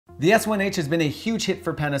The S1H has been a huge hit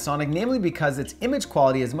for Panasonic, namely because its image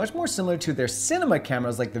quality is much more similar to their cinema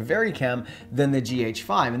cameras like the VariCam than the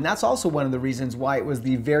GH5, and that's also one of the reasons why it was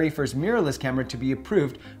the very first mirrorless camera to be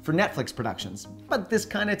approved for Netflix productions. But this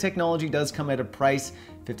kind of technology does come at a price,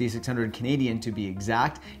 5,600 Canadian to be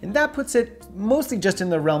exact, and that puts it mostly just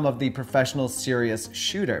in the realm of the professional serious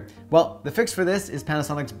shooter. Well, the fix for this is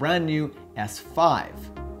Panasonic's brand new S5.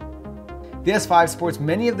 The S5 sports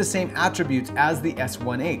many of the same attributes as the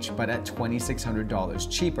S1H, but at $2,600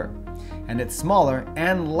 cheaper. And it's smaller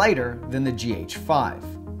and lighter than the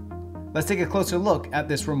GH5. Let's take a closer look at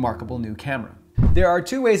this remarkable new camera. There are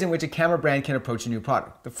two ways in which a camera brand can approach a new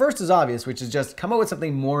product. The first is obvious, which is just come up with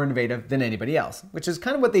something more innovative than anybody else, which is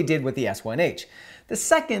kind of what they did with the S1H. The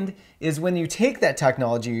second is when you take that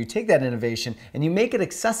technology, you take that innovation, and you make it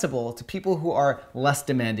accessible to people who are less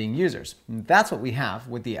demanding users. And that's what we have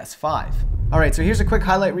with the S5. All right, so here's a quick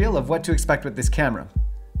highlight reel of what to expect with this camera.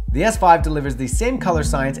 The S5 delivers the same color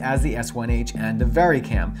science as the S1H and the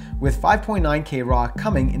VariCam, with 5.9K RAW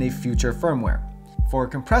coming in a future firmware. For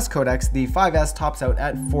compressed codecs, the 5S tops out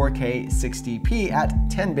at 4K 60p at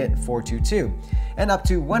 10-bit 422, and up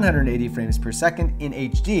to 180 frames per second in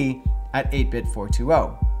HD at 8-bit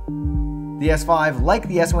 420. The S5, like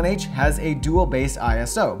the S1H, has a dual base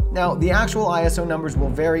ISO. Now, the actual ISO numbers will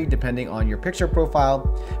vary depending on your picture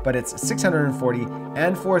profile, but it's 640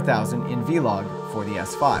 and 4000 in Vlog for the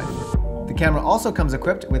S5. The camera also comes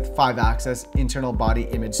equipped with 5-axis internal body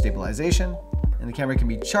image stabilization, and the camera can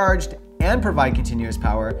be charged and provide continuous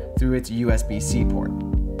power through its USB-C port.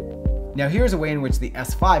 Now here's a way in which the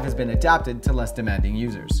S5 has been adapted to less demanding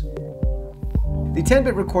users. The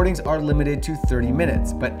 10-bit recordings are limited to 30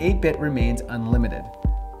 minutes, but 8-bit remains unlimited.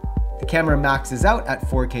 The camera maxes out at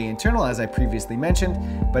 4K internal, as I previously mentioned,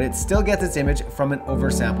 but it still gets its image from an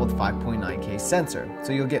oversampled 5.9K sensor,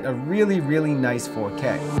 so you'll get a really nice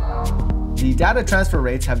 4K. The data transfer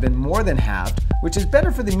rates have been more than halved, which is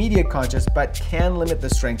better for the media conscious but can limit the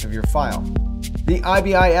strength of your file. The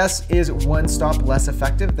IBIS is one stop less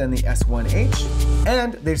effective than the S1H,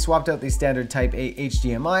 and they've swapped out the standard Type A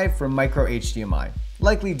HDMI for micro HDMI,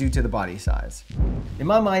 likely due to the body size. In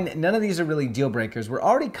my mind, none of these are really deal breakers. We're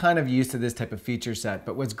already kind of used to this type of feature set,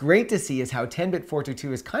 but what's great to see is how 10-bit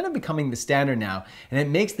 422 is kind of becoming the standard now, and it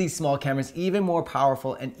makes these small cameras even more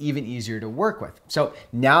powerful and even easier to work with. So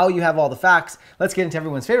now you have all the facts, let's get into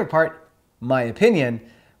everyone's favorite part, my opinion,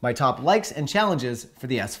 my top likes and challenges for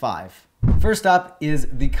the S5. First up is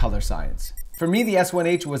the color science. For me, the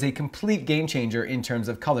S1H was a complete game changer in terms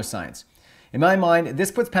of color science. In my mind,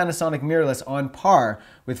 this puts Panasonic mirrorless on par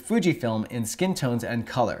with Fujifilm in skin tones and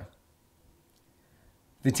color.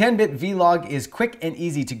 The 10-bit Vlog is quick and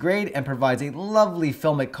easy to grade and provides a lovely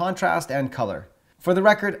filmic contrast and color. For the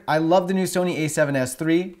record, I love the new Sony a7S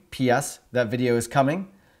III, PS, that video is coming.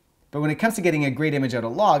 But when it comes to getting a great image out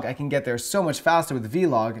of log, I can get there so much faster with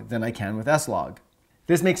Vlog than I can with S-Log.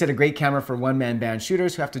 This makes it a great camera for one-man band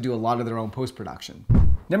shooters who have to do a lot of their own post-production.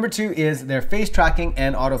 Number two is their face tracking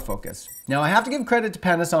and autofocus. Now I have to give credit to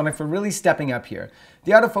Panasonic for really stepping up here.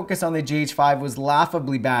 The autofocus on the GH5 was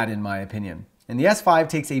laughably bad in my opinion. And the S5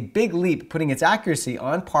 takes a big leap, putting its accuracy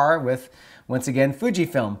on par with, once again,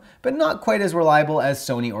 Fujifilm, but not quite as reliable as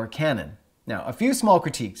Sony or Canon. Now, a few small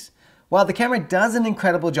critiques. While the camera does an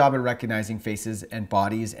incredible job at recognizing faces and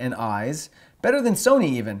bodies and eyes, better than Sony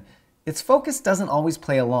even, its focus doesn't always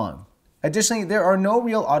play along. Additionally, there are no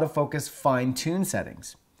real autofocus fine-tune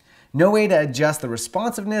settings. No way to adjust the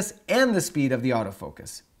responsiveness and the speed of the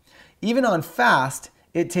autofocus. Even on fast,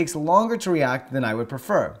 it takes longer to react than I would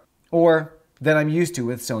prefer, or than I'm used to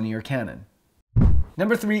with Sony or Canon.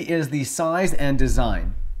 Number three is the size and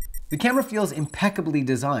design. The camera feels impeccably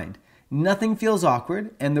designed. Nothing feels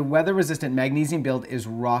awkward, and the weather-resistant magnesium build is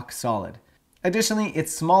rock solid. Additionally,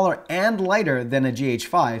 it's smaller and lighter than a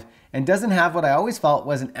GH5 and doesn't have what I always felt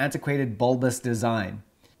was an antiquated bulbous design.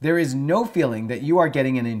 There is no feeling that you are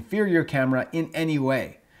getting an inferior camera in any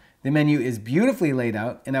way. The menu is beautifully laid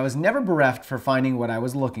out, and I was never bereft for finding what I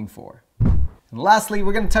was looking for. And lastly,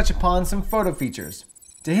 we're going to touch upon some photo features.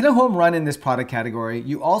 To hit a home run in this product category,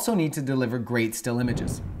 you also need to deliver great still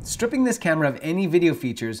images. Stripping this camera of any video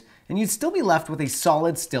features, and you'd still be left with a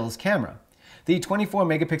solid stills camera. The 24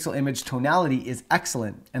 megapixel image tonality is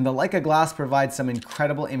excellent, and the Leica glass provides some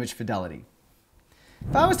incredible image fidelity.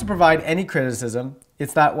 If I was to provide any criticism,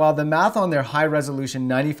 it's that while the math on their high-resolution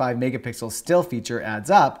 95 megapixel still feature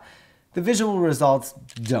adds up, the visual results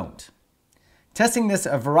don't. Testing this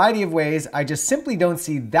a variety of ways, I just simply don't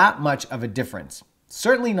see that much of a difference.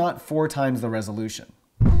 Certainly not 4 times the resolution.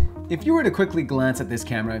 If you were to quickly glance at this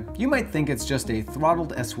camera, you might think it's just a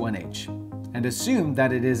throttled S1H, and assume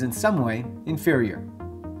that it is in some way inferior.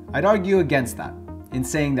 I'd argue against that, in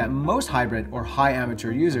saying that most hybrid or high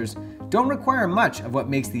amateur users don't require much of what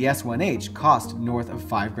makes the S1H cost north of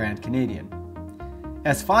 $5,000 Canadian.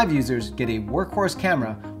 S5 users get a workhorse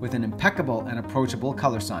camera with an impeccable and approachable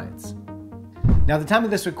color science. Now, at the time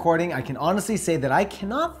of this recording, I can honestly say that I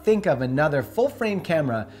cannot think of another full-frame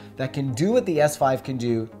camera that can do what the S5 can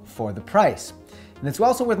do for the price. And it's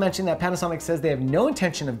also worth mentioning that Panasonic says they have no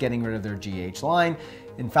intention of getting rid of their GH line.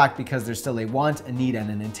 In fact, because there's still a want, a need,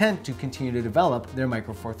 and an intent to continue to develop their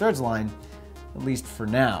Micro Four Thirds line, at least for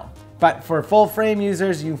now. But for full-frame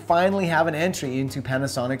users, you finally have an entry into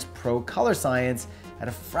Panasonic's Pro Color Science at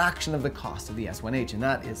a fraction of the cost of the S1H, and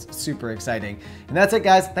that is super exciting. And that's it,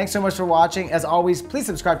 guys. Thanks so much for watching. As always, please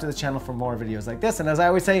subscribe to the channel for more videos like this. And as I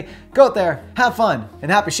always say, go out there, have fun,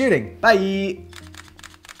 and happy shooting. Bye!